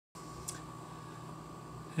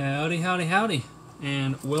Howdy, howdy, howdy,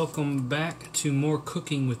 and welcome back to more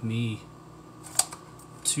cooking with me.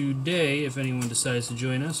 Today, if anyone decides to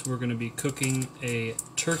join us, we're going to be cooking a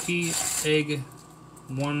turkey egg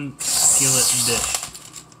one skillet dish.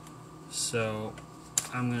 So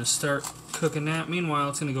I'm going to start cooking that. Meanwhile,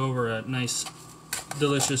 it's going to go over a nice,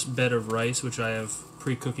 delicious bed of rice, which I have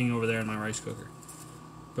pre-cooking over there in my rice cooker.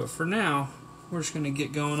 But for now, we're just going to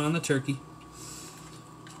get going on the turkey.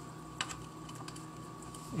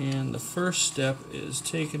 And the first step is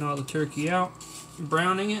taking all the turkey out,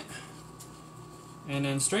 browning it, and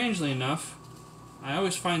then strangely enough, I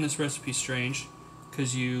always find this recipe strange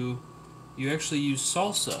because you actually use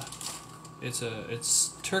salsa.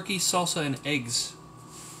 It's turkey, salsa, and eggs.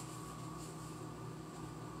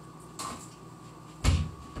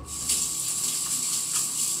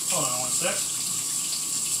 Hold on one sec.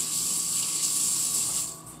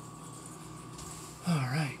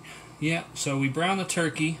 Alright, yeah, so we brown the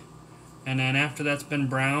turkey, and then after that's been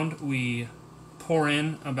browned, we pour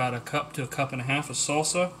in about a cup to a cup and a half of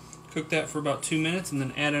salsa, cook that for about 2 minutes, and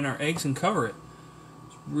then add in our eggs and cover it.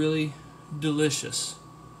 It's really delicious.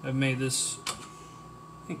 I've made this,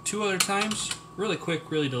 I think, 2 other times. Really quick,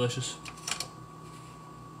 really delicious.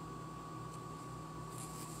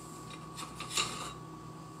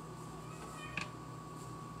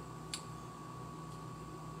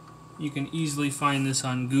 You can easily find this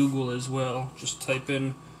on Google as well. Just type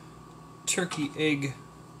in turkey egg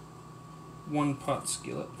one pot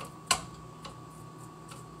skillet.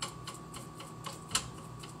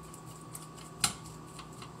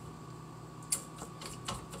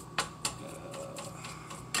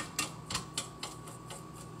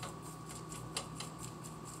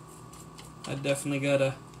 I definitely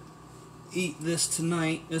gotta eat this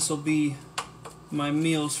tonight. This will be my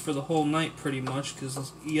meals for the whole night pretty much,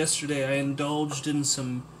 because yesterday I indulged in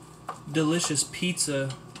some delicious pizza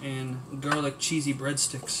and garlic cheesy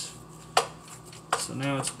breadsticks. So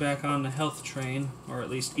now it's back on the health train, or at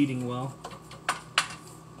least eating well.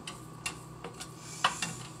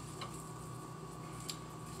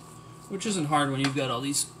 Which isn't hard when you've got all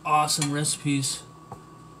these awesome recipes.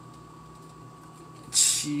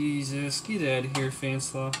 Jesus, get out of here,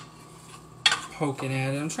 Fanslaw. Poking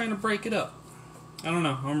at it. I'm trying to break it up. I don't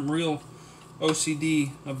know, I'm real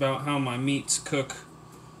OCD about how my meats cook.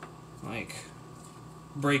 Like,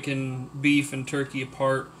 breaking beef and turkey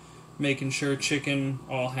apart, making sure chicken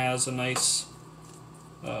all has a nice,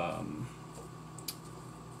 a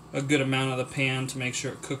good amount of the pan to make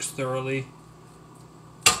sure it cooks thoroughly.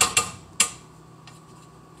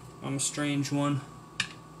 I'm a strange one.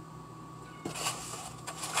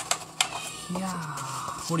 Yeah.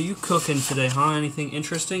 What are you cooking today, huh? Anything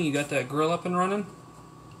interesting? You got that grill up and running?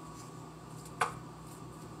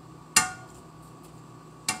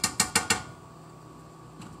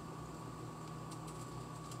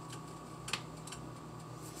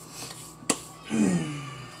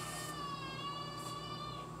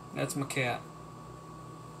 That's my cat.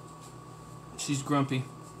 She's grumpy.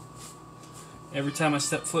 Every time I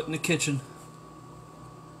step foot in the kitchen.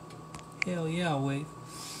 Hell yeah, I'll wait.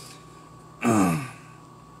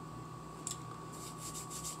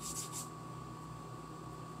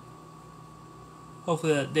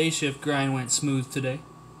 Hopefully that day shift grind went smooth today.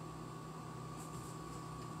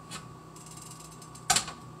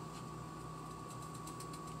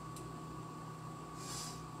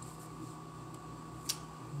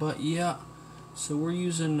 But yeah, so we're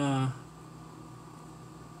using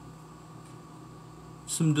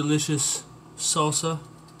some delicious salsa,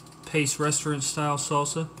 Pace restaurant style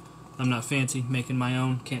salsa. I'm not fancy making my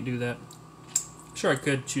own, can't do that. Sure I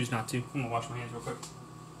could, choose not to. I'm gonna wash my hands real quick.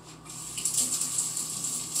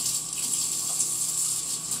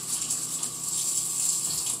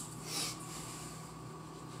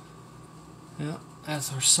 Yeah,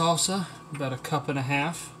 that's our salsa, about a cup and a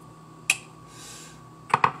half.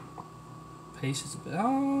 Pace is a bit.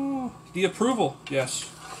 Oh, the approval,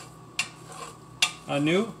 yes. I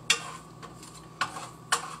knew.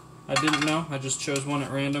 I didn't know. I just chose one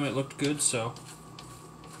at random. It looked good, so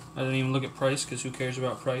I didn't even look at price, because who cares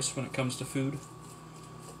about price when it comes to food.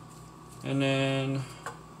 And then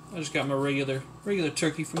I just got my regular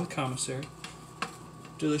turkey from the commissary.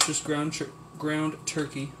 Delicious ground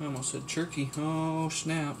turkey. I almost said turkey. Oh,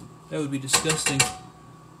 snap. That would be disgusting.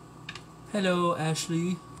 Hello,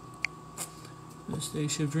 Ashley. First day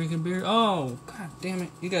shift drinking beer. Oh, god damn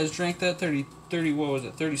it. You guys drank that 30, what was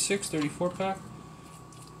it, 36, 34 pack?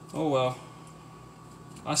 Oh well.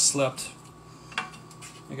 I slept.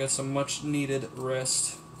 I got some much needed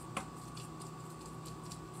rest.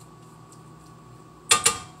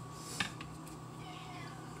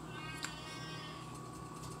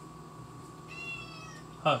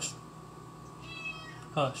 Hush.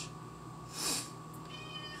 Hush.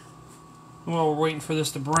 While we're waiting for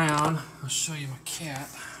this to brown, I'll show you my cat.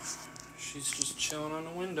 She's just chilling on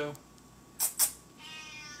the window.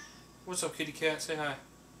 What's up, kitty cat? Say hi.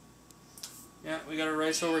 Yeah, we got our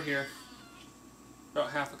rice over here.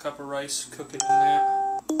 About half a cup of rice, cook it in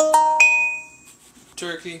that.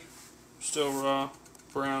 Turkey, still raw,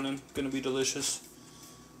 browning, gonna be delicious.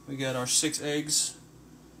 We got our 6 eggs,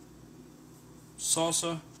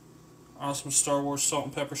 salsa, awesome Star Wars salt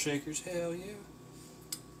and pepper shakers, hell yeah.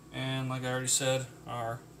 And like I already said,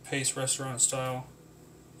 our Pace restaurant style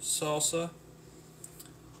salsa.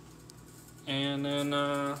 And then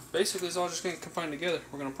basically it's all just going to combine together.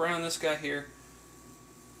 We're going to brown this guy here.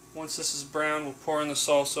 Once this is brown, we'll pour in the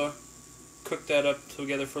salsa, cook that up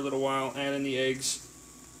together for a little while, add in the eggs.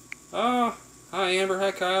 Hi Amber,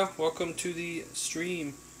 hi Kyle, welcome to the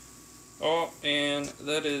stream. Oh, and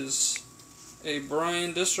that is a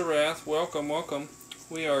Brian Disarath, welcome, welcome.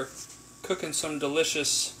 We are cooking some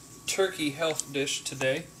delicious turkey health dish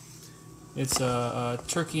today. It's a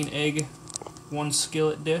turkey and egg 1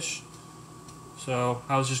 skillet dish. So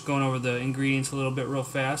I was just going over the ingredients a little bit real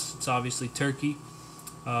fast. It's obviously turkey.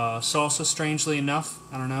 Salsa, strangely enough,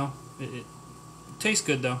 I don't know. It tastes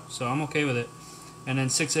good though, so I'm okay with it. And then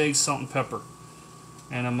 6 eggs, salt and pepper.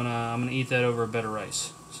 And I'm gonna eat that over a bed of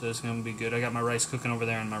rice. So it's gonna be good. I got my rice cooking over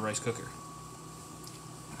there in my rice cooker.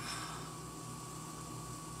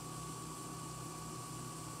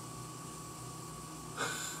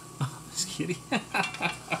 This kitty.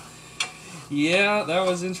 Yeah, that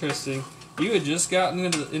was interesting. You had just gotten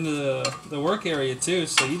into the work area too,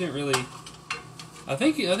 so you didn't really. I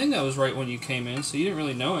think that was right when you came in, so you didn't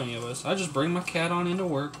really know any of us. I just bring my cat on into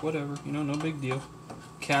work, whatever, you know, no big deal.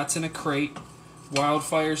 Cat's in a crate.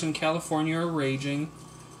 Wildfires in California are raging,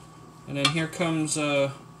 and then here comes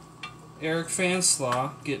Eric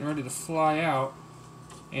Fanslaw getting ready to fly out,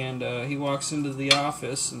 and he walks into the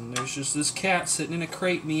office, and there's just this cat sitting in a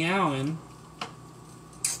crate meowing.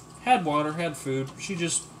 Had water, had food. She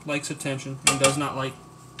just likes attention and does not like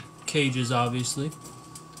cages, obviously.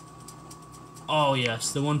 Oh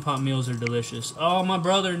yes, the one-pot meals are delicious. Oh, my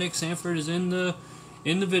brother Nick Sanford is in the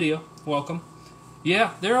video. Welcome.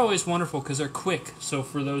 Yeah, they're always wonderful because they're quick. So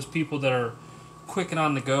for those people that are quick and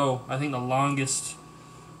on the go, I think the longest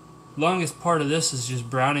part of this is just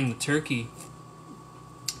browning the turkey.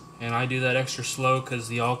 And I do that extra slow because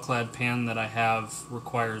the all-clad pan that I have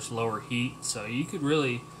requires lower heat. So you could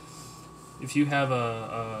really, if you have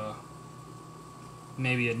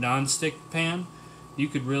maybe a non-stick pan, you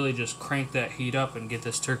could really just crank that heat up and get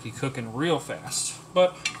this turkey cooking real fast.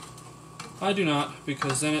 But I do not,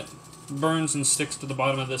 because then it burns and sticks to the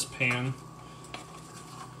bottom of this pan.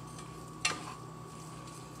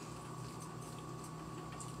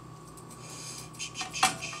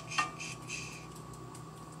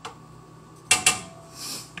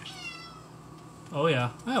 Oh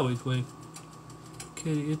yeah, I always wait.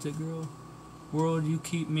 Kitty, it's a girl. World, you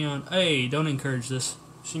keep me on. Hey, don't encourage this.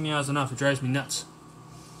 She meows enough, it drives me nuts.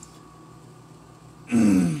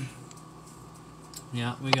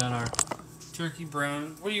 Yeah, we got our turkey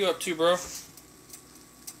brown. What are you up to, bro?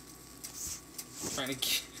 Trying to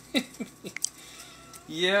get me.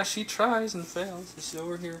 Yeah, she tries and fails. She's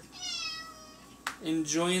over here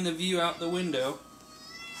enjoying the view out the window.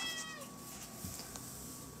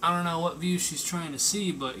 I don't know what view she's trying to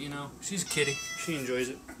see, but you know, she's a kitty. She enjoys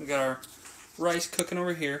it. We got our rice cooking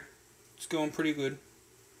over here. It's going pretty good.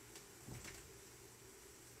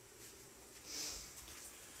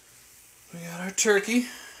 We got our turkey.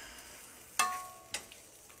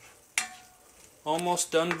 Almost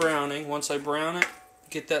done browning. Once I brown it,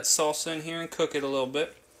 get that salsa in here and cook it a little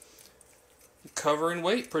bit. Cover and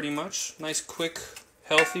wait, pretty much. Nice, quick,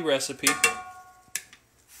 healthy recipe.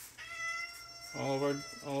 All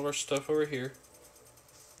of our stuff over here.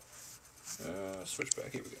 Switch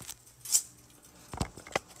back. Here we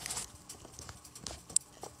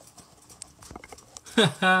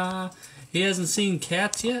go. He hasn't seen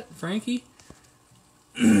cats yet, Frankie?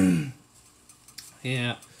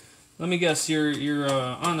 Yeah. Let me guess, you're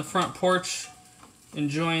on the front porch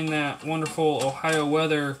enjoying that wonderful Ohio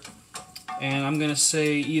weather, and I'm gonna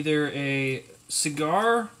say either a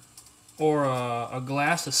cigar or a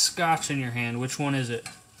glass of scotch in your hand. Which one is it?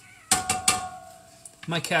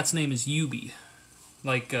 My cat's name is Yubi.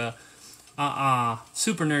 Like,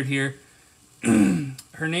 super nerd here.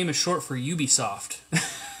 Her name is short for Ubisoft.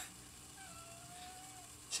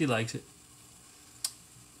 She likes it.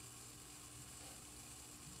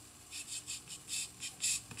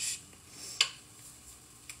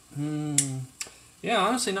 Yeah,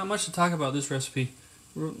 honestly, not much to talk about this recipe.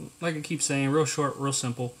 like I keep saying, real short, real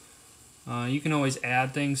simple. You can always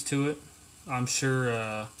add things to it. I'm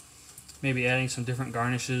sure maybe adding some different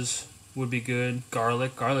garnishes would be good.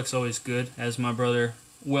 Garlic's always good, as my brother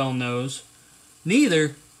well knows.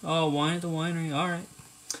 Neither. Oh, wine at the winery. All right.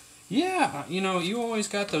 Yeah, you know, you always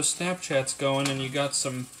got those Snapchats going, and you got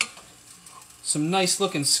some nice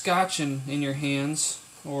looking scotch in your hands,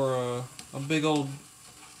 or a big old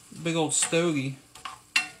stogie.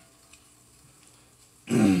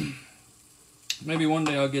 Maybe one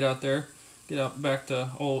day I'll get out there, get out back to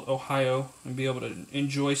old Ohio, and be able to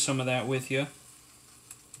enjoy some of that with you.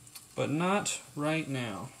 But not right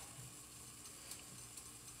now.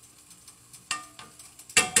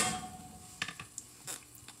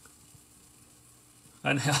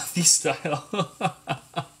 Unhealthy style.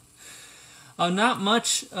 I'm not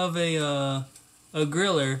much of a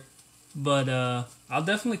griller, but I'll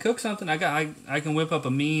definitely cook something. I can whip up a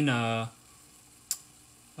mean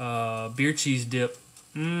beer cheese dip.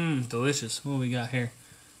 Delicious. What do we got here?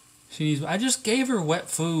 She needs. I just gave her wet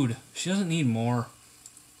food. She doesn't need more.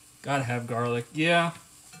 Gotta have garlic. Yeah,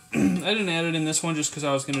 I didn't add it in this one just because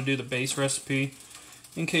I was gonna do the base recipe.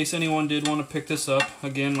 In case anyone did want to pick this up,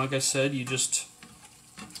 again, like I said, you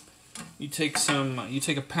take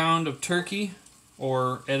a pound of turkey,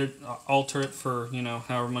 or alter it for, you know,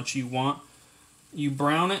 however much you want. You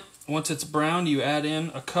brown it. Once it's browned, you add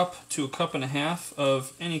in a cup to a cup and a half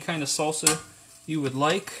of any kind of salsa you would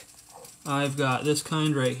like. I've got this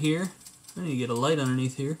kind right here. I need to get a light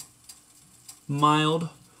underneath here. Mild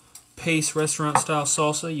pace restaurant style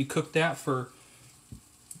salsa. You cook that for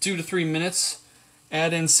 2 to 3 minutes.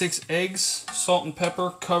 Add in 6 eggs, salt and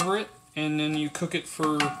pepper, cover it, and then you cook it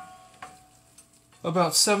for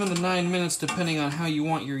about 7 to 9 minutes, depending on how you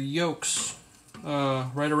want your yolks.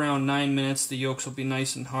 Right around 9 minutes, the yolks will be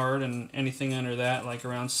nice and hard, and anything under that, like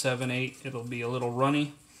around 7, 8, it'll be a little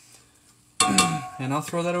runny. And I'll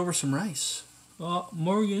throw that over some rice. Oh,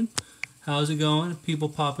 Morgan, how's it going? People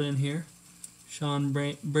popping in here. Sean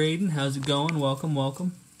Braden, how's it going? Welcome,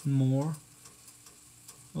 welcome. More.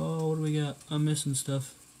 Oh, what do we got? I'm missing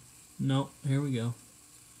stuff. Nope, here we go.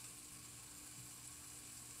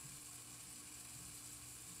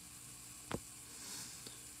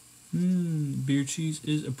 Beer cheese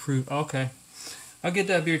is approved. Okay. I'll get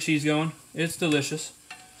that beer cheese going. It's delicious.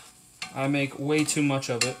 I make way too much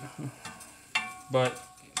of it. But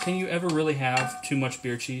can you ever really have too much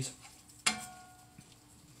beer cheese?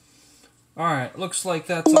 Alright, looks like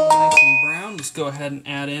that's all nice and brown. Let's go ahead and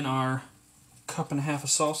add in our cup and a half of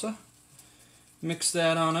salsa. Mix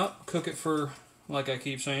that on up. Cook it for, like I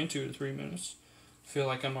keep saying, 2 to 3 minutes. Feel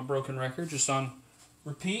like I'm a broken record, just on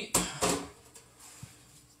repeat.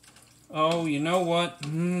 Oh, you know what?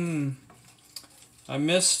 I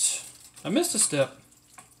missed a step.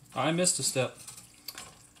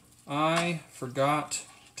 I forgot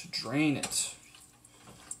to drain it.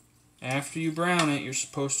 After you brown it, you're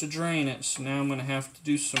supposed to drain it. So now I'm going to have to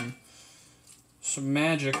do some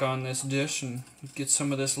magic on this dish and get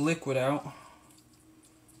some of this liquid out.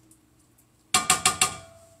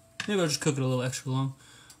 Maybe I'll just cook it a little extra long.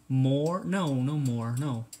 More? No, no more.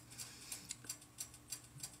 No.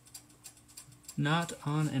 Not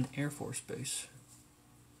on an Air Force base.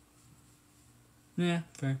 Yeah,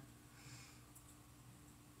 fair.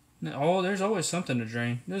 Oh, there's always something to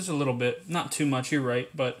drain. There's a little bit. Not too much, you're right.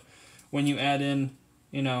 But when you add in,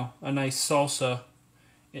 you know, a nice salsa,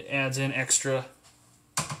 it adds in extra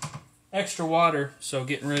water. So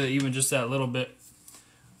getting rid of even just that little bit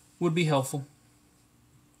would be helpful.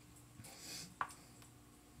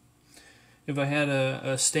 If I had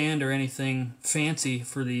a stand or anything fancy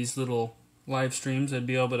for these little live streams, I'd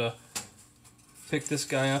be able to pick this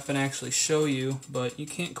guy up and actually show you, but you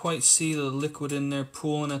can't quite see the liquid in there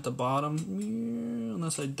pooling at the bottom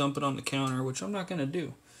unless I dump it on the counter, which I'm not going to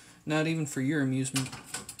do. Not even for your amusement.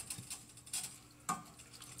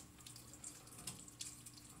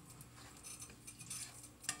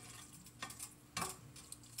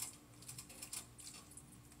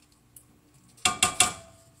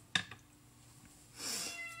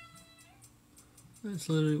 That's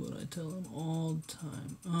literally what I tell them all the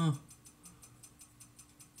time.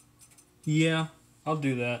 Yeah, I'll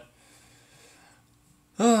do that.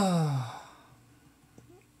 You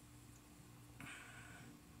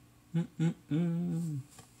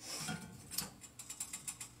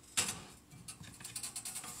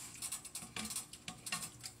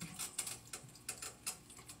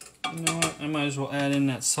know what? I might as well add in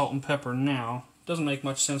that salt and pepper now. Doesn't make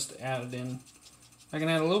much sense to add it in. I can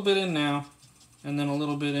add a little bit in now, and then a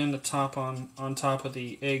little bit in the top on top of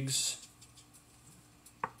the eggs.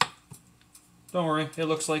 Don't worry, it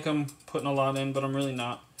looks like I'm putting a lot in, but I'm really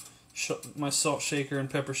not. My salt shaker and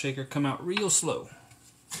pepper shaker come out real slow.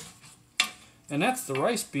 And that's the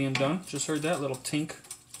rice being done. Just heard that little tink.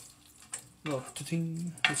 Little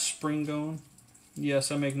ting, the spring going. Yes,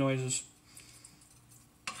 I make noises.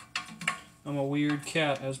 I'm a weird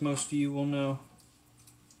cat, as most of you will know.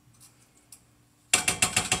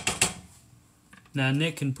 Now,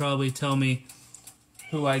 Nick can probably tell me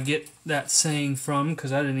who I get that saying from,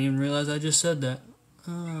 because I didn't even realize I just said that.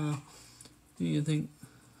 Do you think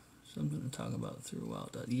something to talk about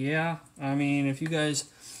throughout that? Yeah, I mean, if you guys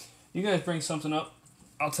bring something up,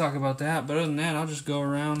 I'll talk about that. But other than that, I'll just go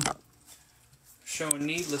around showing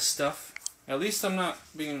needless stuff. At least I'm not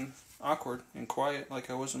being awkward and quiet like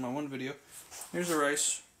I was in my one video. Here's the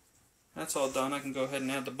rice. That's all done. I can go ahead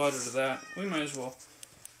and add the butter to that. We might as well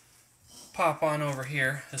pop on over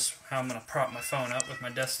here. This is how I'm going to prop my phone up with my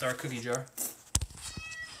Death Star cookie jar.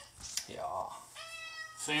 Yeah.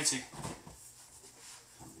 Fancy.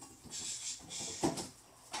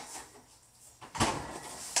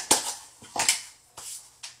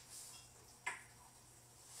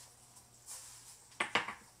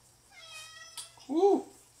 Woo!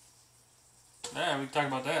 Yeah, we can talk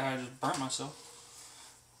about that, how I just burnt myself.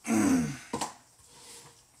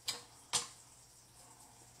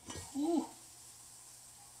 Ooh.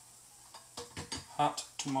 Hot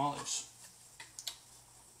tamales.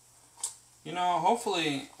 You know,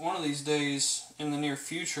 hopefully one of these days in the near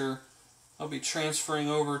future I'll be transferring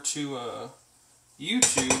over to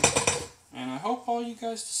YouTube, and I hope all you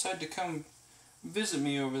guys decide to come visit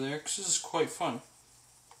me over there, because this is quite fun.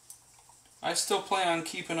 I still plan on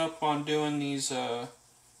keeping up on doing these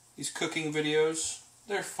cooking videos.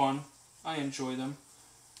 They're fun. I enjoy them.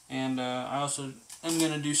 And I also am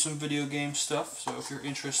going to do some video game stuff, so if you're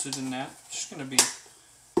interested in that, it's just going to be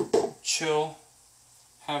chill,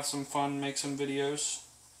 have some fun, make some videos.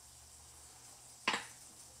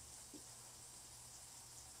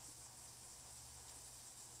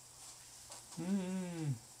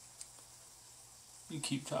 You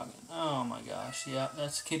keep talking. Oh my gosh, yeah,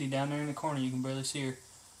 that's Kitty down there in the corner. You can barely see her.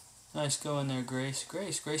 Nice going there, Grace.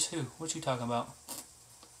 Grace who? What you talking about?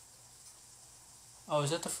 Oh,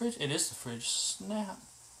 is that the fridge? It is the fridge. Snap.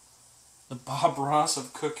 The Bob Ross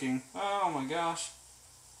of cooking. Oh my gosh.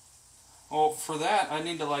 Well, for that, I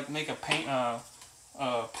need to like make a painting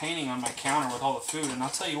on my counter with all the food, and I'll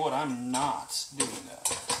tell you what, I'm not doing that.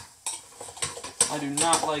 I do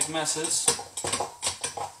not like messes.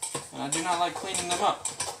 And I do not like cleaning them up.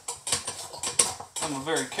 I'm a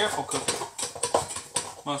very careful cooker.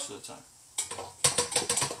 Most of the time.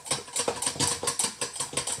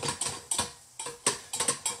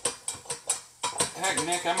 Heck,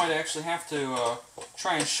 Nick, I might actually have to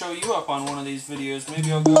try and show you up on one of these videos. Maybe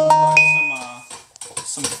I'll go buy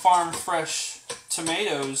some farm fresh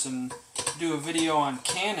tomatoes and do a video on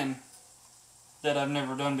canning that I've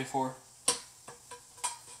never done before.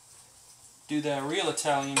 Do that real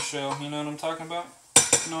Italian show, you know what I'm talking about?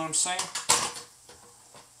 You know what I'm saying?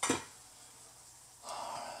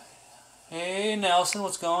 Hey Nelson,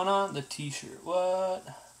 what's going on? The t-shirt, what?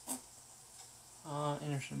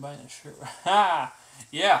 Interested in buying this shirt. Ha!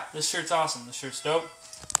 Yeah, this shirt's awesome. This shirt's dope.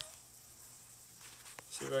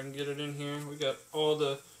 See if I can get it in here. We got all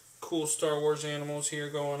the cool Star Wars animals here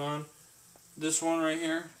going on. This one right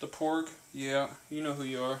here, the porg. Yeah, you know who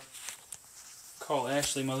you are. Call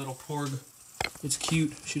Ashley my little porg. It's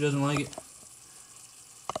cute. She doesn't like it.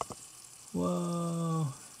 Whoa.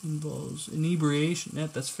 Involves inebriation.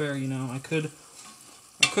 That's fair, you know. I could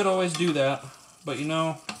always do that, but you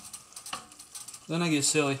know, then I get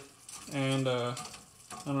silly, and I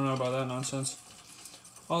don't know about that nonsense.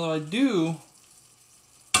 Although I do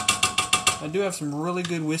have some really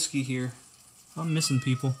good whiskey here. I'm missing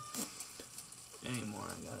people. Anymore.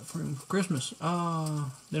 I got it for him for Christmas.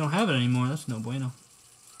 They don't have it anymore. That's no bueno.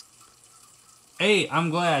 Hey, I'm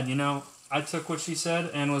glad, you know, I took what she said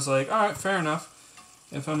and was like, alright, fair enough.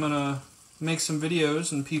 If I'm going to make some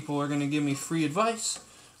videos and people are going to give me free advice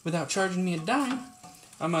without charging me a dime,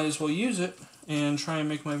 I might as well use it and try and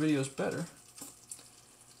make my videos better.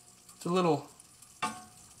 It's a little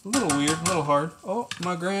weird, a little hard. Oh,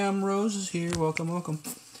 my Graham Rose is here. Welcome, welcome.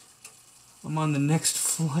 I'm on the next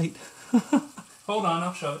flight. Hold on,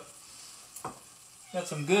 I'll show it. Got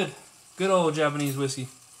some good old Japanese whiskey.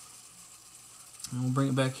 And we'll bring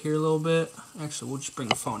it back here a little bit. Actually, we'll just bring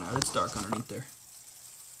the phone out. It's dark underneath there.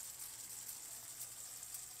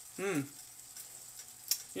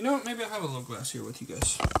 You know what? Maybe I'll have a little glass here with you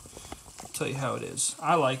guys. I'll tell you how it is.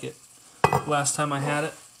 I like it. Last time I had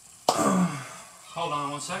it. Hold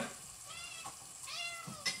on one second.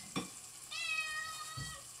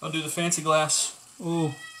 I'll do the fancy glass.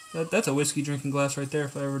 Ooh, that's a whiskey drinking glass right there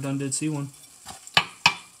if I ever did see one.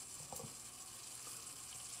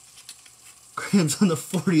 Grams on the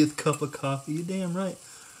 40th cup of coffee. You damn right.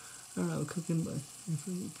 I don't know, cooking by...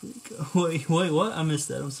 Wait, what? I missed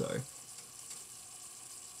that. I'm sorry.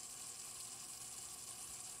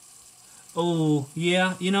 Oh,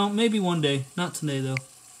 yeah. You know, maybe one day. Not today, though.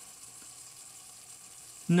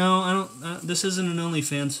 No, I don't... this isn't an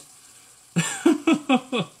OnlyFans.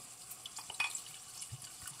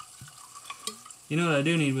 You know what I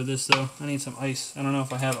do need with this, though? I need some ice. I don't know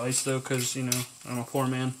if I have ice, though, because, you know, I'm a poor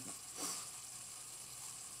man.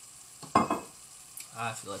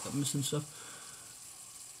 I feel like I'm missing stuff.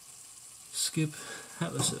 Skip.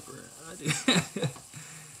 Have a sipper.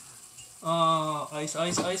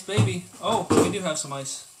 Ice, baby. Oh, we do have some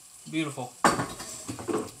ice. Beautiful.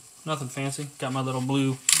 Nothing fancy. Got my little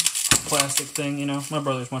blue plastic thing, you know. My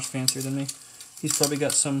brother's much fancier than me. He's probably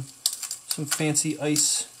got some fancy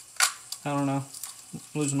ice. I don't know. I'm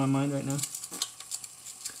losing my mind right now.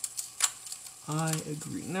 I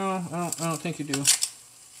agree. No, I don't think you do.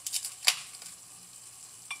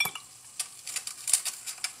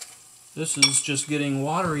 This is just getting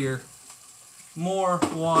waterier. More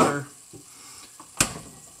water.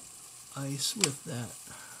 Ice with that.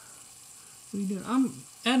 What are you doing? I'm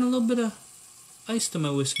adding a little bit of ice to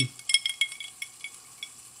my whiskey.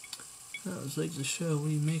 That was like the show. What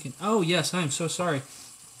are you making? Oh, yes, I am so sorry.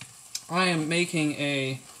 I am making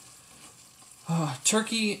a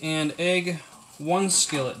turkey and egg 1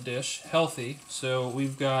 skillet dish, healthy. So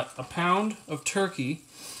we've got a pound of turkey,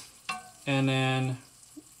 and then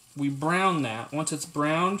we brown that. Once it's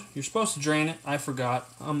browned, you're supposed to drain it. I forgot.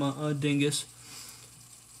 I'm a dingus.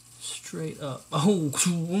 Straight up. Oh, I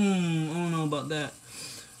don't know about that.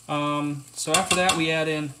 So after that, we add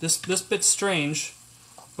in this bit's strange,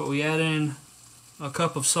 but we add in a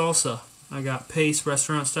cup of salsa. I got Pace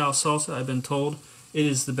restaurant style salsa. I've been told it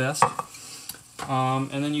is the best.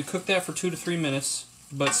 And then you cook that for 2 to 3 minutes.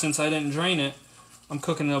 But since I didn't drain it, I'm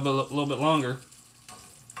cooking it a little bit longer.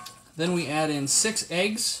 Then we add in 6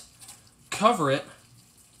 eggs, cover it,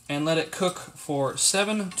 and let it cook for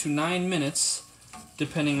 7 to 9 minutes,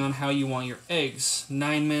 depending on how you want your eggs.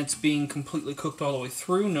 9 minutes being completely cooked all the way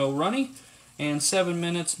through, no runny, and 7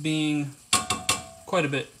 minutes being quite a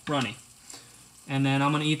bit runny. And then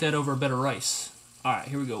I'm going to eat that over a bed of rice. Alright,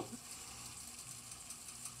 here we go.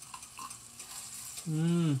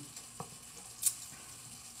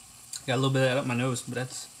 Got a little bit of that up my nose,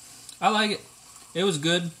 but I like it. It was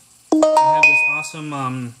good. I have this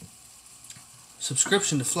awesome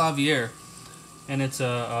subscription to Flavier, and it's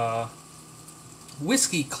a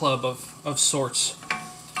whiskey club of sorts.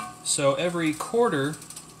 So every quarter,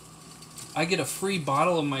 I get a free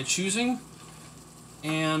bottle of my choosing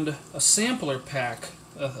and a sampler pack,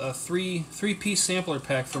 a three-piece sampler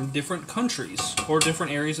pack from different countries or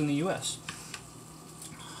different areas in the U.S.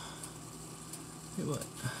 Hey, what?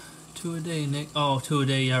 2 a day, Nick? Oh, 2 a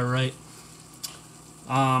day. Yeah, right.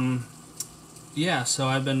 Yeah. So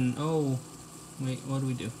I've been. Oh, wait. What do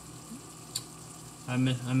we do? I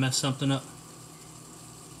messed something up.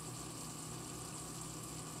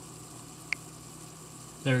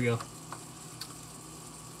 There we go.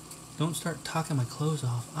 Don't start talking my clothes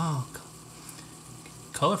off. Oh,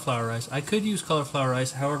 cauliflower rice. I could use cauliflower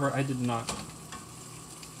rice, however, I did not.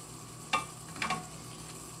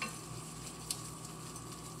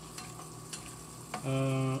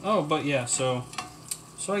 Oh, but yeah, so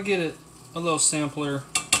I get it a little sampler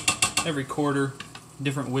every quarter,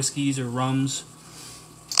 different whiskeys or rums.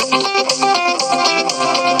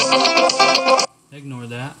 Ignore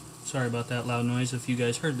that. Sorry about that loud noise if you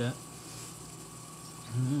guys heard that.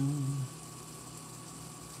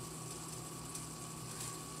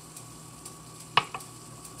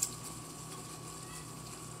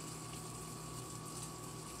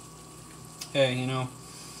 Hey, you know,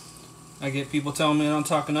 I get people telling me I don't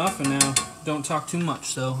talk enough, and now don't talk too much,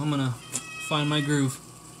 so I'm gonna find my groove.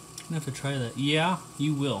 I'm gonna have to try that. Yeah,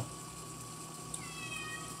 you will.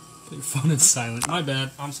 Put your phone in silent. My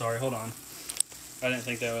bad. I'm sorry. Hold on. I didn't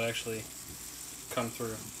think that would actually come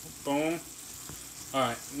through. Boom.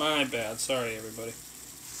 Alright, my bad. Sorry, everybody.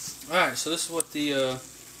 Alright, so this is what the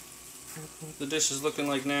dish is looking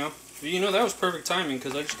like now. You know, that was perfect timing,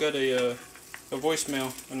 because I just got a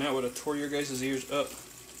voicemail, and that would have tore your guys' ears up.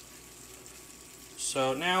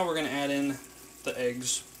 So now we're going to add in the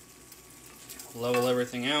eggs. Level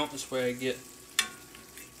everything out. This way I get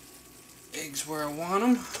eggs where I want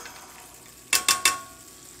them.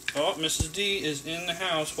 Oh, Mrs. D is in the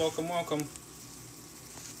house. Welcome, welcome.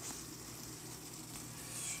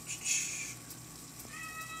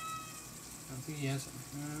 he hasn't.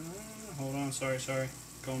 Hold on, sorry.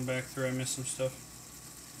 Going back through, I missed some stuff.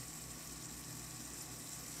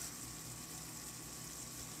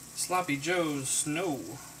 Sloppy Joe's, no.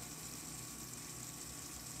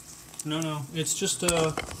 No, it's just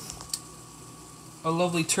a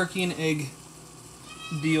lovely turkey and egg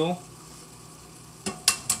deal.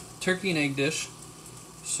 Turkey and egg dish.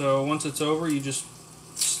 So once it's over, you just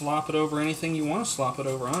slop it over anything you want to slop it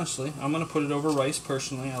over, honestly. I'm going to put it over rice,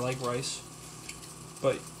 personally. I like rice.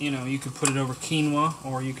 But, you know, you could put it over quinoa,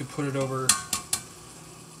 or you could put it over...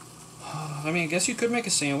 I mean, I guess you could make a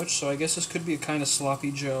sandwich, so I guess this could be a kind of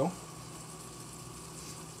sloppy Joe.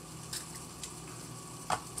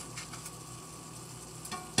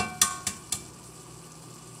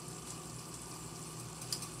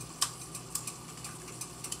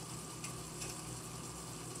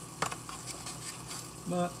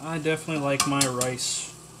 But I definitely like my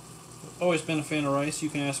rice. Always been a fan of rice. You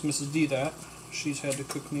can ask Mrs. D that. She's had to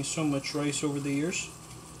cook me so much rice over the years.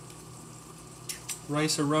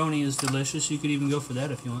 Rice-a-roni is delicious. You could even go for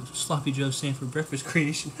that if you want. Sloppy Joe Sanford breakfast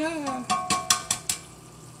creation.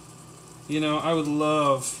 You know, I would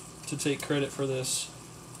love to take credit for this,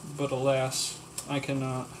 but alas, I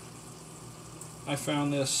cannot. I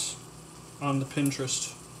found this on the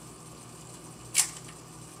Pinterest.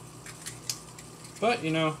 But,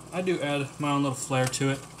 you know, I do add my own little flair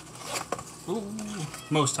to it. Ooh.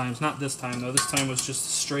 Most times, not this time though. This time was just a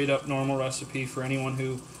straight up normal recipe for anyone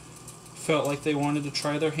who felt like they wanted to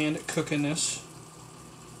try their hand at cooking this.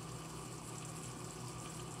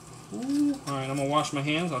 Ooh. Alright, I'm going to wash my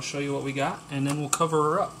hands. I'll show you what we got, and then we'll cover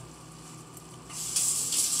her up.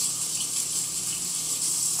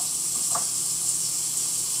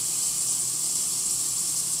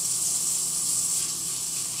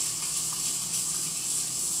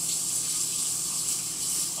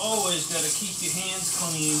 Always got to keep your hands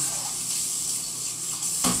clean.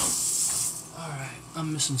 Alright,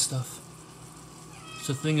 I'm missing stuff. It's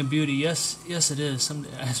a thing of beauty. Yes it is. Someday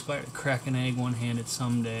I aspire to crack an egg one-handed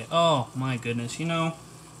someday. Oh my goodness. You know,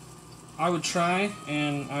 I would try,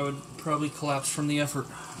 and I would probably collapse from the effort.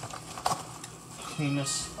 Clean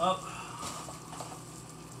this up.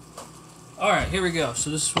 Alright, here we go. So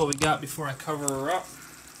this is what we got before I cover her up.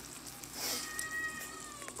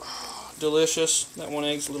 Delicious. That one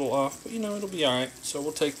egg's a little off, but you know, it'll be alright. So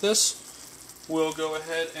we'll take this. We'll go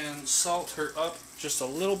ahead and salt her up just a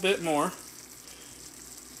little bit more.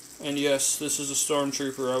 And yes, this is a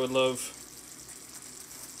stormtrooper. I would love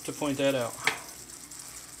to point that out.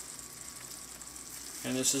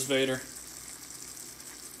 And this is Vader.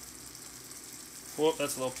 Whoop,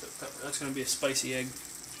 that's a little pepper. That's going to be a spicy egg.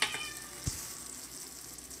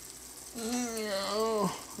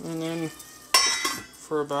 And then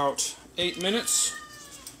for about 8 minutes,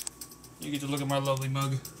 you get to look at my lovely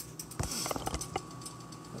mug.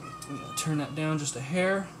 I'm going to turn that down just a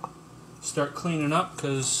hair. Start cleaning up,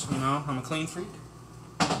 because, you know, I'm a clean freak.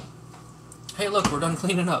 Hey, look, we're done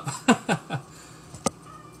cleaning up.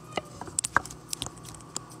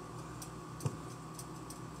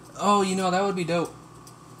 Oh, you know, that would be dope.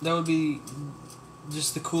 That would be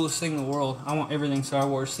just the coolest thing in the world. I want everything Star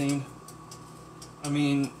Wars themed. I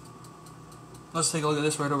mean, let's take a look at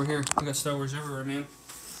this right over here. I got Star Wars everywhere, man.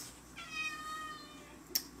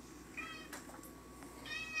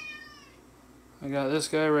 I got this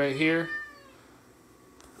guy right here.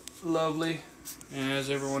 Lovely. And as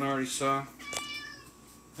everyone already saw,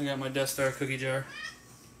 I got my Death Star cookie jar.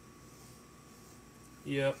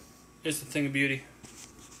 Yep. It's a thing of beauty.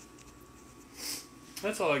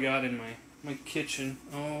 That's all I got in my kitchen.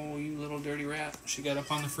 Oh, you little dirty rat. She got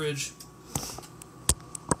up on the fridge.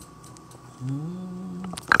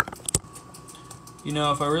 You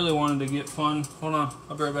know, if I really wanted to get fun... Hold on,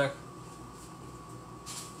 I'll be right back.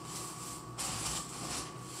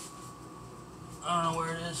 I don't know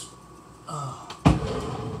where it is. Oh.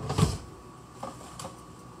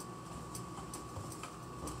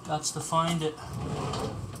 Gots to find it.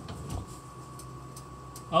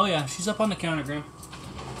 Oh yeah, she's up on the counter, Graham.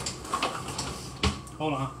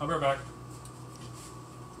 Hold on, I'll be right back.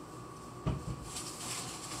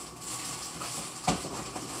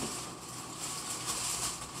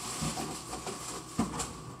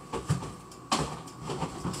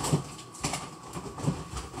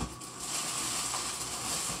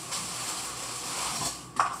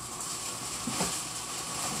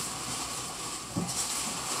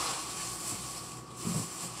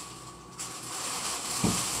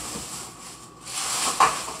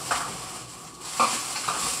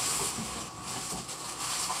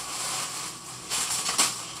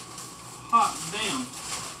 Hot damn.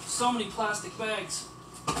 So many plastic bags.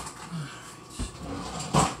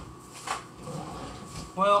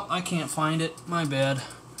 Well, I can't find it. My bad.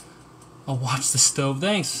 I'll watch the stove.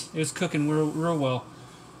 Thanks. It was cooking real well.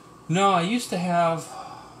 No, I used to have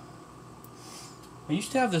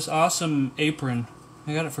this awesome apron.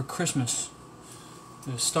 I got it for Christmas.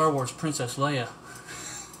 It was Star Wars Princess Leia.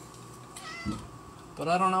 But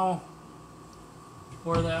I don't know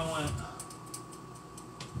where that went.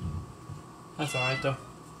 That's alright though.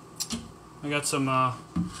 I got some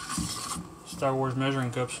Star Wars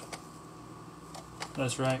measuring cups.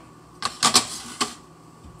 That's right.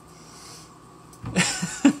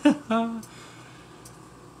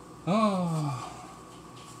 Oh.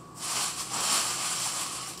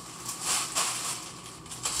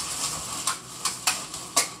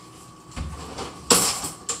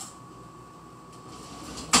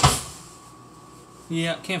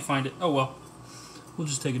 Yeah, can't find it. Oh well. We'll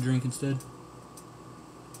just take a drink instead.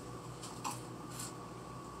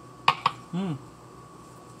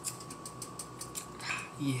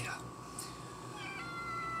 Yeah.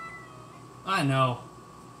 I know.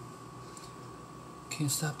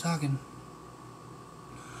 Can't stop talking.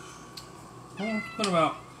 Well, it's been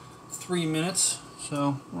about 3 minutes,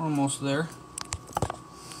 so we're almost there.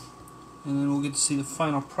 And then we'll get to see the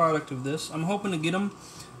final product of this. I'm hoping to get them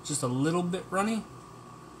just a little bit runny.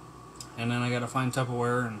 And then I gotta find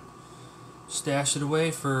Tupperware and stash it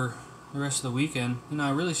away for the rest of the weekend. You know,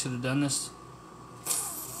 I really should have done this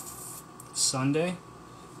Sunday.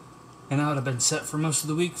 And I would have been set for most of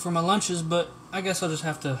the week for my lunches, but I guess I'll just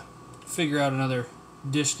have to figure out another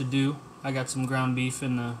dish to do. I got some ground beef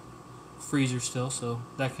in the freezer still, so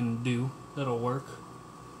that can do. That'll work.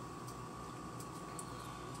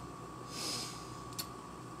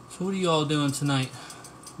 So what are you all doing tonight?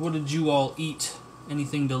 What did you all eat?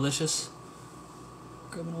 Anything delicious?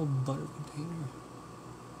 Grab an old butter container.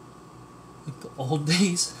 Like the old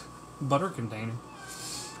days. Butter container.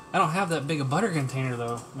 I don't have that big a butter container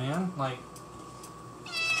though, man. Like,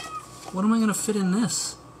 what am I gonna fit in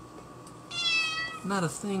this? Not a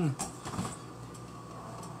thing.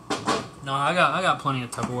 No, I got plenty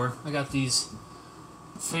of Tupperware. I got these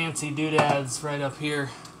fancy doodads right up here.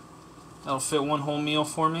 That'll fit one whole meal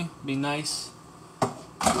for me. Be nice.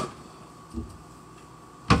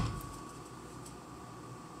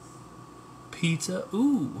 Pizza.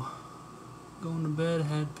 Ooh. Going to bed,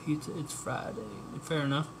 had pizza. It's Friday. Fair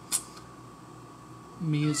enough.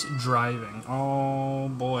 Mia's driving. Oh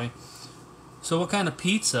boy. So what kind of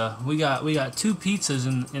pizza? We got 2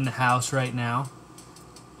 pizzas in the house right now.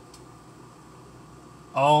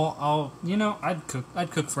 You know, I'd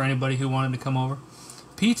cook for anybody who wanted to come over.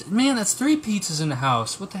 Pizza, man, that's 3 pizzas in the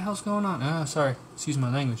house. What the hell's going on? Sorry, excuse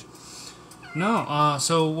my language. No,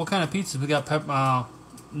 so what kind of pizzas? We got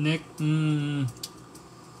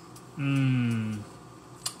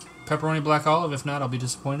pepperoni black olive. If not, I'll be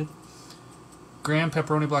disappointed. Graham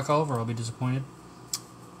pepperoni black olive, or I'll be disappointed.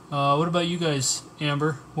 What about you guys,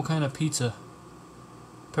 Amber? What kind of pizza?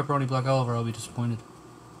 Pepperoni black olive, or I'll be disappointed.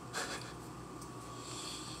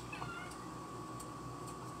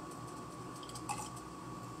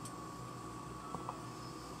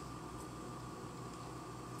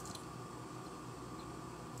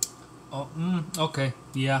 Oh, okay,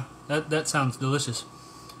 yeah, that sounds delicious.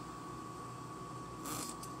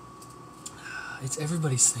 It's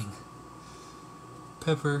everybody's thing.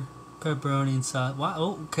 Pepperoni and sauce. Wow,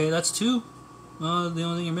 oh, okay, that's 2. The only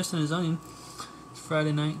thing you're missing is onion. It's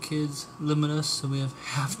Friday night, kids living with us, so we have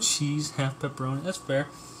half cheese, half pepperoni. That's fair.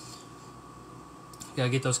 Gotta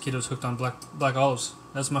get those kiddos hooked on black olives.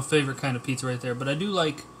 That's my favorite kind of pizza right there. But I do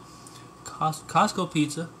like Costco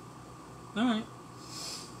pizza. All right.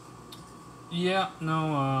 Yeah,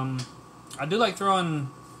 no. I do like throwing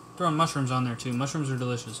mushrooms on there too. Mushrooms are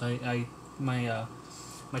delicious. My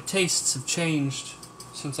tastes have changed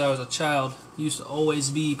since I was a child. It used to always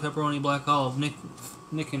be pepperoni black olive. Nick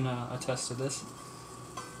can attest to this.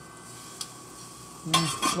 A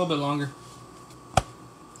little bit longer.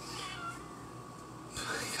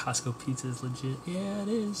 Costco pizza is legit. Yeah, it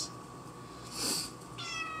is.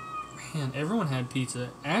 Man, everyone had pizza.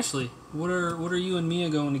 Ashley, what are you and Mia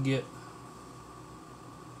going to get?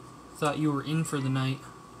 Thought you were in for the night,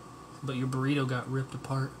 but your burrito got ripped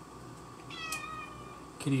apart.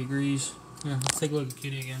 Kitty agrees. Here, let's take a look at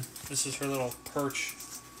Kitty again. This is her little perch.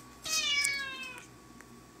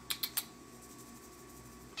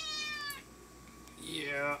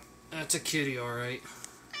 Yeah, that's a kitty, alright.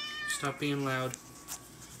 Stop being loud.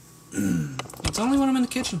 It's only when I'm in the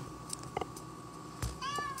kitchen.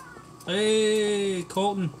 Hey,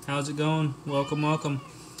 Colton. How's it going? Welcome, welcome.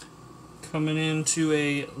 Coming into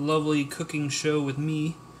a lovely cooking show with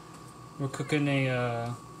me. We're cooking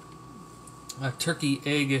a turkey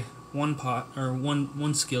egg one pot, or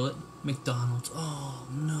one skillet. McDonald's. Oh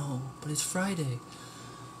no, but it's Friday.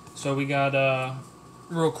 So we got,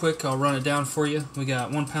 real quick, I'll run it down for you. We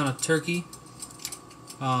got 1 pound of turkey,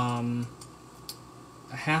 a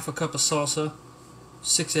half a cup of salsa,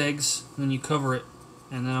 6 eggs, and then you cover it,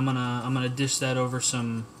 and then I'm gonna dish that over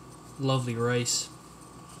some lovely rice.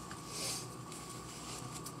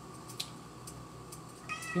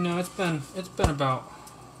 You know, it's been about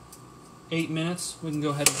 8 minutes. We can go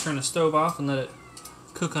ahead and turn the stove off and let it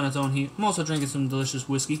cook on its own heat. I'm also drinking some delicious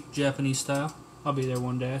whiskey, Japanese style. I'll be there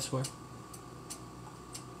one day, I swear.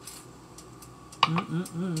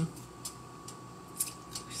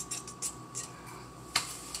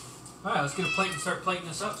 Alright, let's get a plate and start plating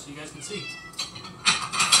this up so you guys can see.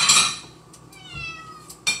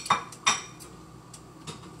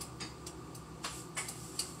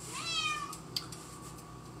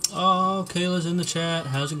 Oh, Kayla's in the chat.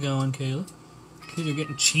 How's it going, Kayla? Kids are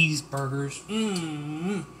getting cheeseburgers.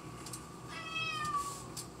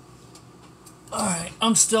 Alright,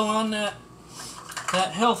 I'm still on that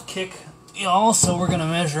health kick, y'all, so we're gonna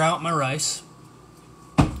measure out my rice.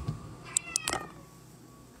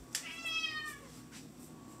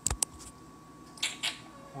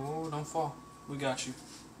 Oh, don't fall. We got you.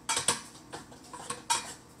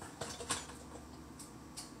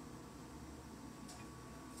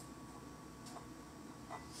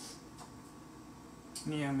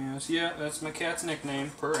 Meow meows. Yeah, that's my cat's nickname,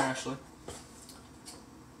 per Ashley.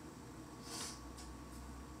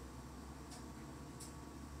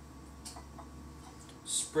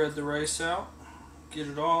 Spread the rice out. Get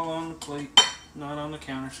it all on the plate, not on the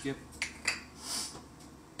counter, Skip.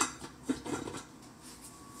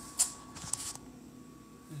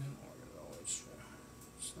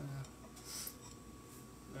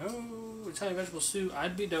 Oh, Italian vegetable stew.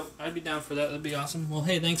 I'd be down for that. That'd be awesome. Well,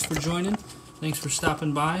 hey, thanks for joining. Thanks for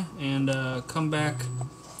stopping by, and come back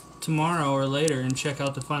tomorrow or later and check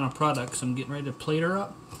out the final product, 'cause I'm getting ready to plate her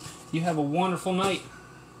up. You have a wonderful night.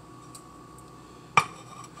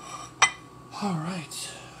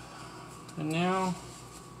 Alright. And now...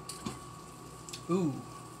 Ooh.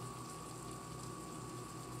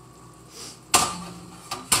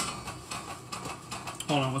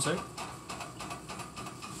 Hold on one sec.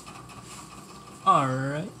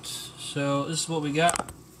 Alright. So, this is what we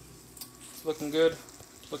got. Looking good.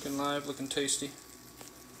 Looking live. Looking tasty.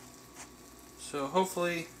 So,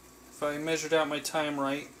 hopefully, if I measured out my time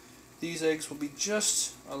right, these eggs will be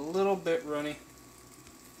just a little bit runny.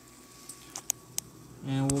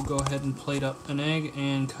 And we'll go ahead and plate up an egg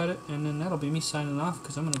and cut it, and then that'll be me signing off,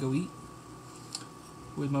 because I'm going to go eat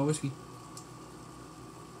with my whiskey.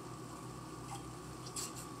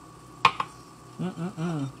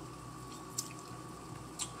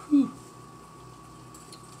 Whew.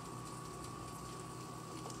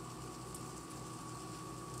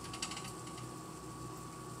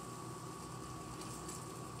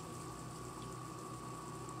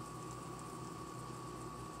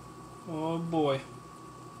 Oh boy.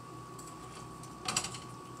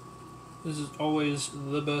 This is always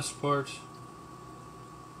the best part.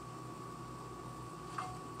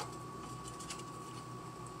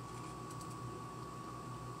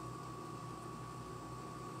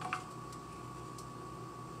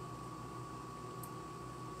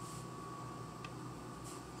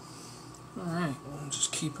 Alright, we'll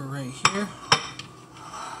just keep her right here.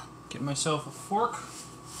 Get myself a fork.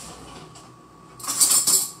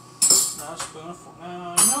 Not a spoon, a fork.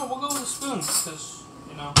 No, we'll go with a spoon, because,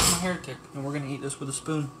 you know, I'm a heretic, and we're going to eat this with a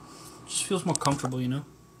spoon. It just feels more comfortable, you know?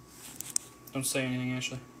 Don't say anything,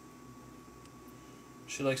 Ashley.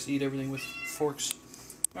 She likes to eat everything with forks.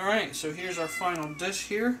 Alright, so here's our final dish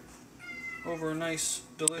here. Over a nice,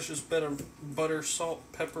 delicious bed of butter, salt,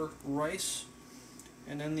 pepper, rice.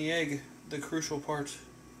 And then the egg, the crucial part.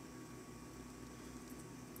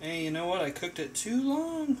 Hey, you know what? I cooked it too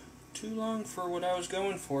long. Too long for what I was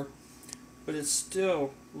going for. But it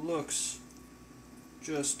still looks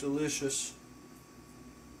just delicious.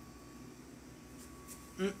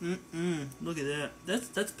 Look at that.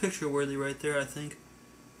 That's picture worthy right there, I think.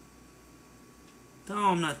 No,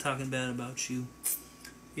 I'm not talking bad about you.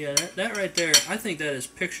 Yeah, that right there, I think that is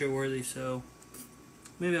picture worthy, so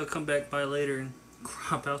maybe I'll come back by later and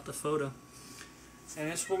crop out the photo. And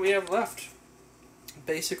that's what we have left.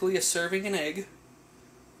 Basically a serving an egg.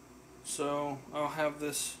 So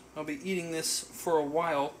I'll be eating this for a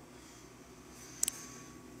while.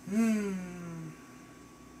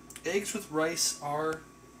 Eggs with rice are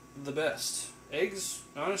the best. Eggs,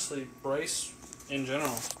 honestly, rice in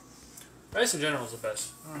general. Rice in general is the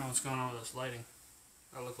best. I don't know what's going on with this lighting.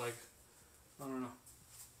 I look like, I don't know.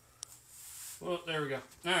 Well, there we go.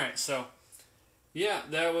 Alright, so, yeah,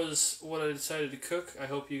 that was what I decided to cook. I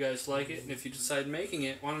hope you guys like it, and if you decide making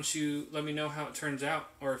it, why don't you let me know how it turns out,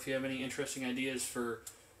 or if you have any interesting ideas for,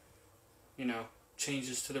 you know,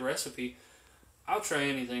 changes to the recipe. I'll try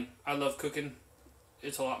anything. I love cooking.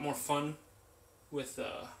 It's a lot more fun with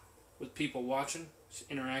people watching, just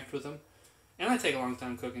interact with them. And I take a long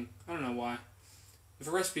time cooking. I don't know why. If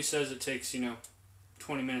a recipe says it takes,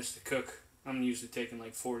 20 minutes to cook, I'm usually taking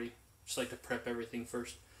like 40. Just like to prep everything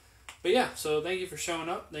first. But yeah, so thank you for showing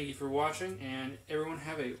up. Thank you for watching. And everyone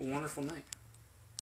have a wonderful night.